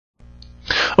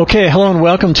Okay, hello and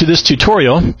welcome to this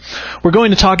tutorial. We're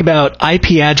going to talk about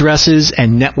IP addresses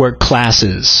and network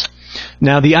classes.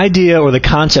 Now, the idea or the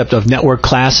concept of network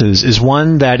classes is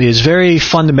one that is very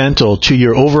fundamental to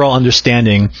your overall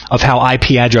understanding of how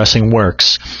IP addressing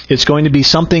works. It's going to be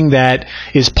something that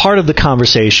is part of the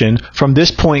conversation from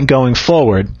this point going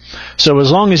forward. So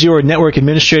as long as you're a network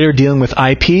administrator dealing with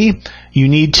IP, you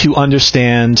need to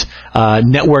understand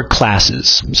network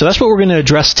classes. So that's what we're going to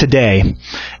address today.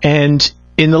 And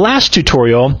in the last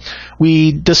tutorial,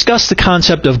 we discussed the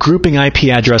concept of grouping IP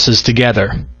addresses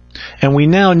together. And we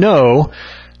now know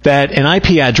that an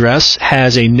IP address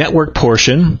has a network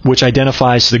portion, which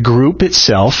identifies the group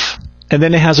itself, and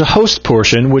then it has a host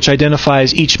portion, which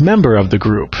identifies each member of the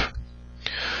group.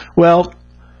 Well,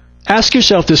 ask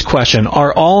yourself this question: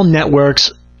 are all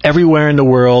networks everywhere in the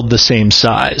world the same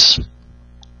size?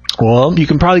 Well, you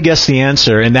can probably guess the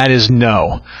answer, and that is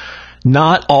no.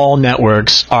 Not all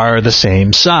networks are the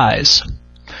same size.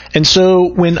 And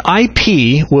so when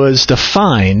IP was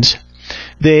defined,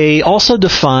 they also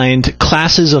defined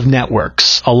classes of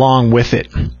networks along with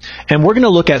it. And we're going to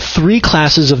look at three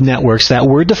classes of networks that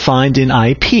were defined in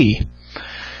IP.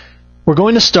 We're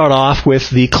going to start off with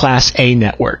the Class A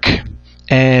network.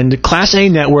 And Class A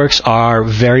networks are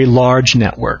very large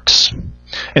networks.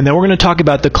 And then we're going to talk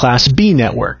about the Class B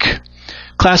network.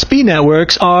 Class B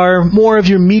networks are more of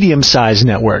your medium-sized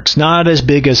networks, not as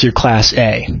big as your Class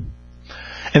A.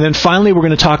 And then finally, we're going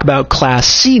to talk about Class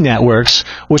C networks,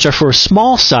 which are for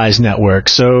small-sized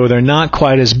networks, so they're not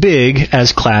quite as big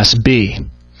as Class B.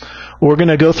 We're going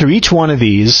to go through each one of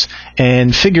these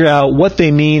and figure out what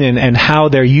they mean and how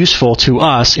they're useful to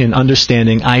us in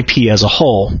understanding IP as a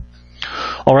whole.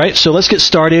 All right, so let's get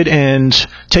started and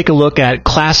take a look at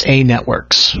Class A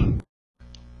networks.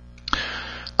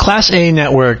 Class A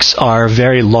networks are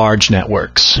very large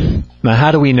networks. Now, how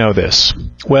do we know this?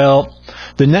 Well,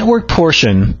 the network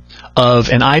portion of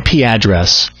an IP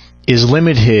address is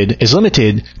limited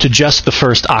to just the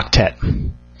first octet.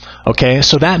 Okay,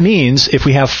 so that means if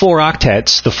we have 4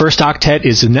 octets, the first octet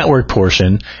is the network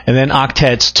portion, and then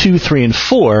octets 2, 3, and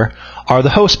 4 are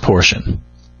the host portion.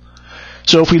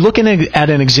 So if we look at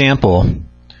an example,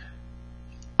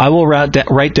 I will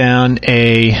write down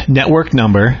a network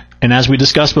number. And as we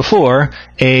discussed before,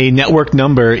 a network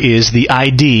number is the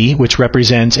ID, which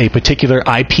represents a particular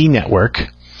IP network.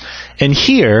 And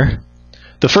here,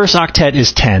 the first octet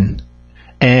is 10.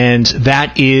 And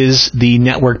that is the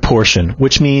network portion,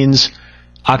 which means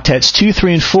octets 2,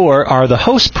 3, and 4 are the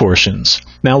host portions.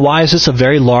 Now, why is this a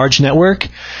very large network?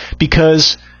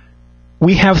 Because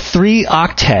we have 3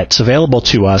 octets available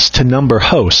to us to number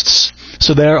hosts.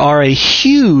 So there are a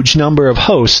huge number of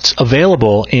hosts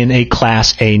available in a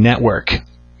Class A network.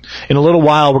 In a little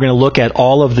while, we're going to look at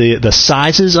all of the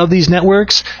sizes of these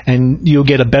networks, and you'll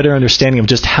get a better understanding of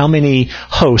just how many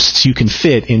hosts you can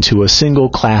fit into a single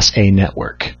Class A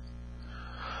network.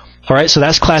 All right, so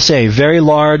that's Class A, very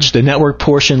large, the network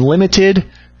portion limited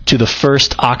to the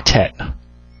first octet.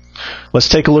 Let's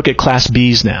take a look at Class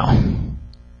Bs now.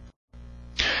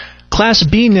 Class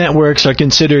B networks are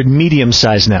considered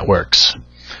medium-sized networks.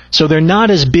 So they're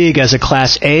not as big as a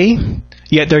Class A,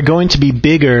 yet they're going to be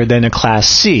bigger than a Class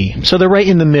C. So they're right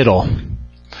in the middle.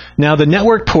 Now, the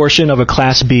network portion of a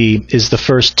Class B is the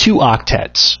first 2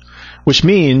 octets, which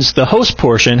means the host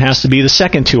portion has to be the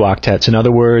second 2 octets. In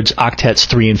other words, octets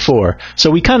 3 and 4.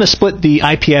 So we kind of split the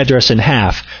IP address in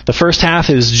half. The first half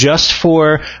is just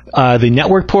for the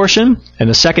network portion, and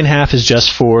the second half is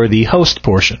just for the host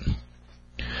portion.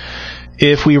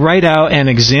 If we write out an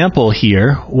example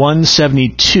here,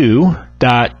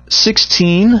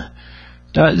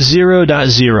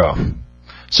 172.16.0.0.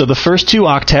 So the first 2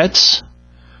 octets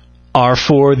are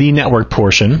for the network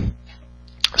portion.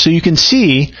 So you can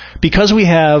see, because we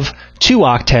have 2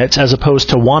 octets as opposed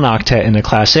to 1 octet in a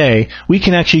Class A, we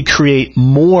can actually create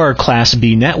more Class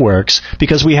B networks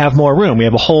because we have more room. We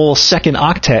have a whole second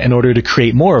octet in order to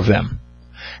create more of them.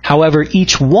 However,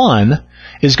 each one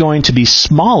is going to be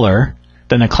smaller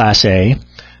than a Class A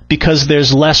because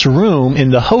there's less room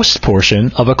in the host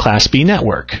portion of a Class B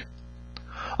network.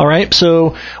 All right,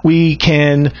 so we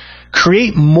can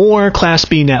create more Class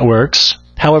B networks.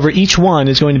 However, each one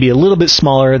is going to be a little bit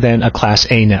smaller than a Class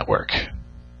A network.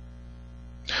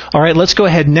 All right, let's go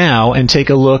ahead now and take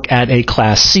a look at a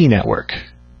Class C network.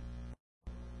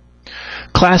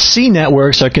 Class C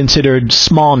networks are considered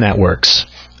small networks,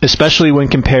 especially when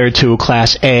compared to a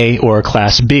Class A or a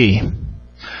Class B.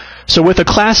 So with a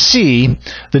Class C,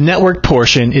 the network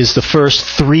portion is the first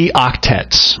 3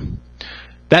 octets.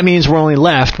 That means we're only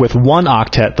left with 1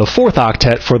 octet, the 4th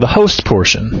octet, for the host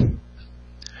portion.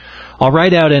 I'll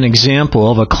write out an example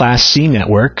of a Class C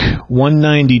network,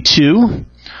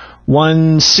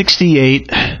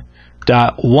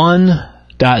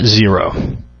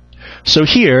 192.168.1.0. So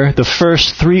here, the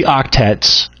first 3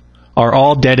 octets are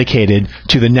all dedicated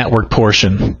to the network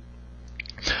portion.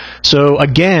 So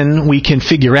again, we can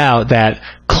figure out that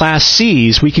Class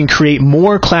Cs, we can create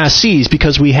more Class Cs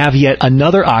because we have yet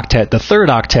another octet, the third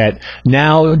octet,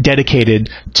 now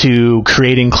dedicated to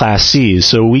creating Class Cs.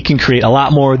 So we can create a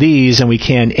lot more of these than we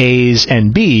can As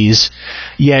and Bs,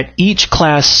 yet each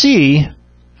Class C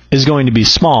is going to be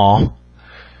small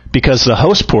because the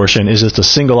host portion is just a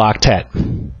single octet.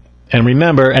 And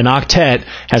remember, an octet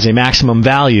has a maximum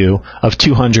value of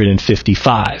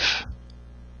 255.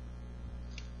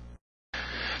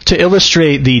 To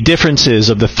illustrate the differences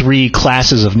of the 3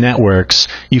 classes of networks,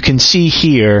 you can see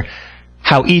here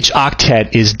how each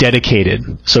octet is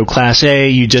dedicated. So Class A,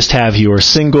 you just have your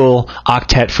single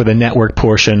octet for the network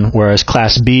portion, whereas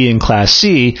Class B and Class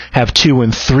C have 2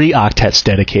 and 3 octets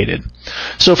dedicated.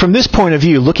 So from this point of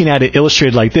view, looking at it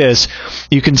illustrated like this,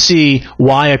 you can see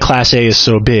why a Class A is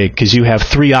so big, because you have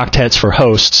 3 octets for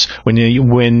hosts when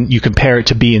you compare it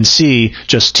to B and C,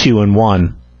 just 2 and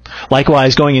 1.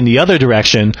 Likewise, going in the other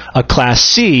direction, a Class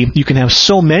C, you can have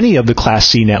so many of the Class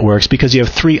C networks because you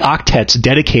have 3 octets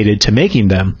dedicated to making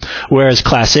them, whereas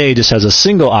Class A just has a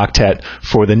single octet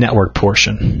for the network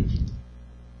portion.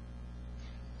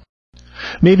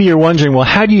 Maybe you're wondering, well,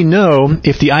 how do you know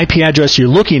if the IP address you're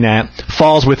looking at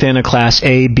falls within a Class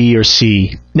A, B, or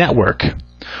C network?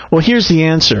 Well, here's the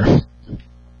answer.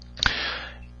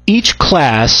 Each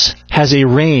class has a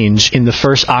range in the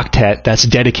first octet that's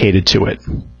dedicated to it.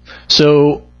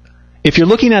 So if you're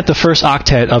looking at the first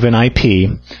octet of an IP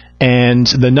and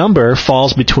the number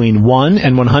falls between 1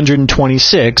 and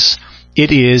 126,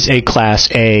 it is a Class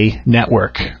A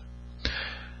network.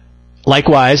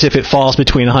 Likewise, if it falls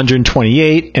between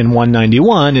 128 and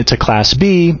 191, it's a Class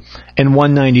B, and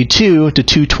 192 to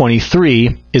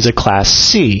 223 is a Class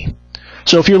C.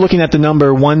 So if you're looking at the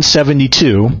number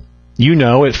 172, you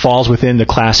know it falls within the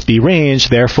Class B range,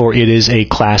 therefore it is a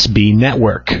Class B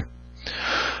network.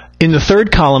 In the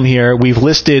third column here, we've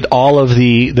listed all of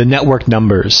the network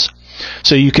numbers.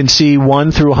 So you can see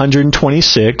 1 through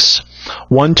 126,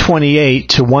 128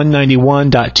 to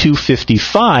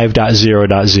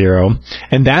 191.255.0.0,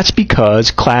 and that's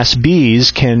because Class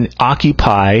Bs can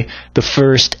occupy the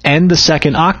first and the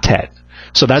second octet.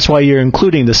 So that's why you're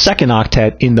including the second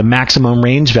octet in the maximum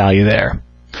range value there.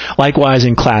 Likewise,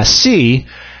 in Class C,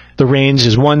 the range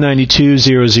is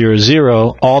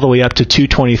 192.0.0.0 all the way up to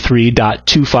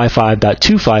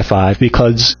 223.255.255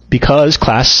 because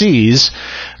Class Cs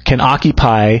can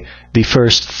occupy the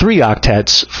first 3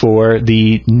 octets for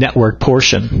the network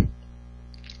portion.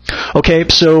 Okay,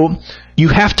 so you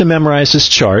have to memorize this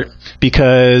chart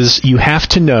because you have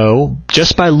to know,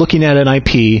 just by looking at an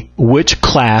IP, which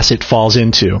class it falls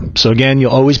into. So again, you'll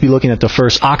always be looking at the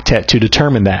first octet to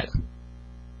determine that.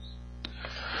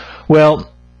 Well,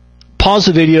 pause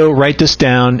the video, write this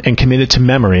down, and commit it to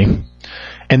memory.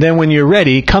 And then when you're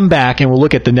ready, come back and we'll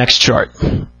look at the next chart.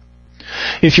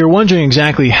 If you're wondering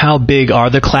exactly how big are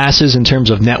the classes in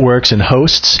terms of networks and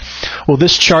hosts, well,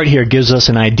 this chart here gives us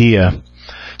an idea.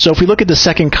 So if we look at the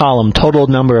second column, total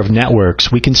number of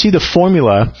networks, we can see the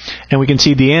formula and we can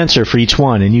see the answer for each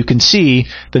one. And you can see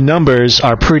the numbers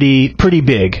are pretty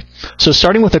big. So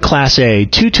starting with a Class A,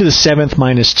 2 to the 7th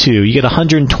minus 2, you get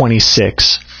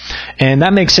 126. And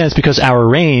that makes sense because our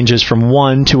range is from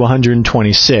 1 to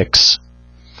 126.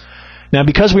 Now,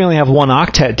 because we only have 1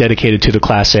 octet dedicated to the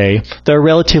Class A, there are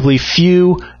relatively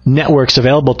few networks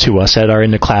available to us that are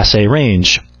in the Class A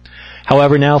range.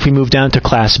 However, now if we move down to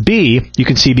Class B, you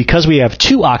can see because we have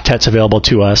 2 octets available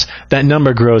to us, that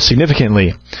number grows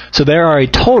significantly. So there are a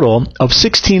total of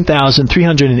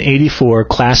 16,384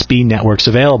 Class B networks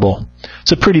available.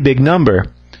 It's a pretty big number.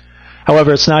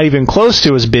 However, it's not even close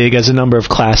to as big as the number of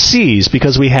Class Cs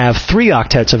because we have 3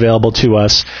 octets available to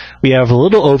us. We have a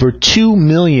little over 2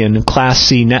 million Class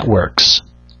C networks.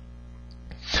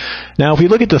 Now, if we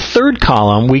look at the third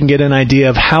column, we can get an idea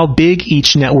of how big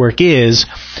each network is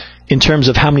in terms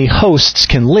of how many hosts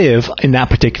can live in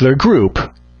that particular group.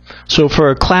 So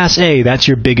for a Class A, that's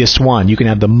your biggest one. You can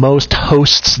have the most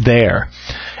hosts there.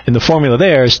 And the formula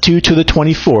there is 2 to the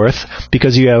 24th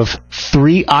because you have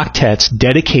 3 octets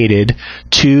dedicated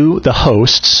to the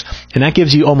hosts, and that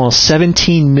gives you almost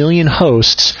 17 million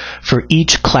hosts for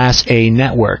each Class A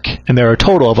network. And there are a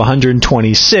total of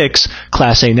 126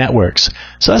 Class A networks.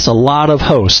 So that's a lot of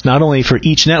hosts, not only for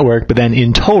each network, but then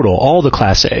in total, all the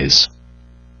Class A's.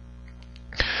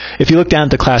 If you look down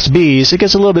at the Class Bs, it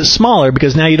gets a little bit smaller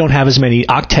because now you don't have as many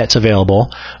octets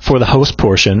available for the host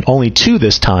portion, only 2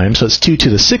 this time, so it's 2 to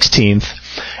the 16th,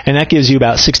 and that gives you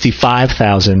about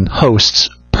 65,000 hosts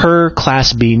per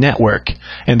Class B network,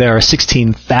 and there are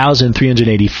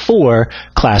 16,384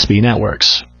 Class B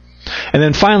networks. And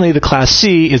then finally, the Class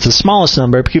C is the smallest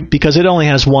number because it only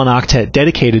has 1 octet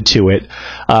dedicated to it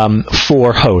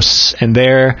for hosts, and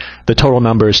there the total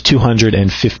number is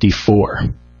 254.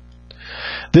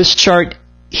 This chart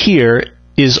here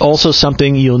is also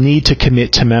something you'll need to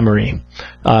commit to memory.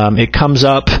 It comes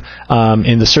up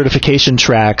in the certification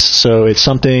tracks, so it's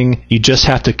something you just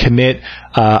have to commit.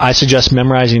 I suggest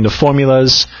memorizing the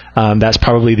formulas. That's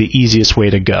probably the easiest way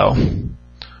to go.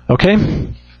 Okay?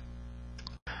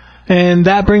 And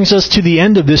that brings us to the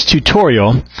end of this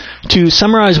tutorial. To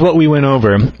summarize what we went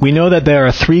over, we know that there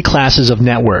are 3 classes of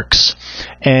networks,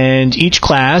 and each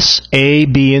class, A,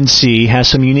 B, and C, has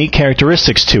some unique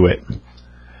characteristics to it.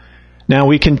 Now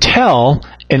we can tell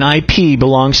an IP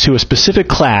belongs to a specific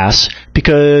class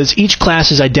because each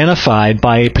class is identified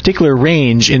by a particular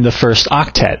range in the first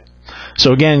octet.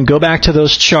 So again, go back to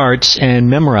those charts and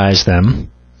memorize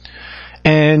them.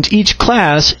 And each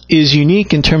class is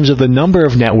unique in terms of the number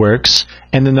of networks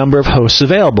and the number of hosts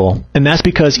available. And that's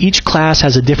because each class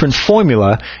has a different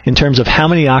formula in terms of how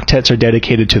many octets are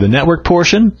dedicated to the network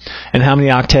portion and how many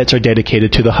octets are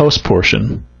dedicated to the host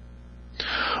portion.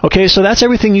 Okay, so that's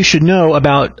everything you should know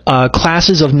about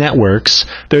classes of networks.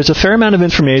 There's a fair amount of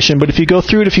information, but if you go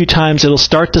through it a few times, it'll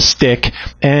start to stick.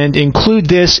 And include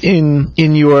this in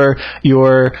your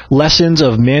lessons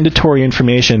of mandatory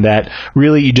information that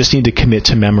really you just need to commit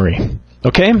to memory.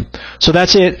 Okay, so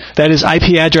that's it. That is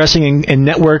IP addressing and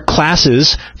network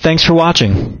classes. Thanks for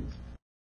watching.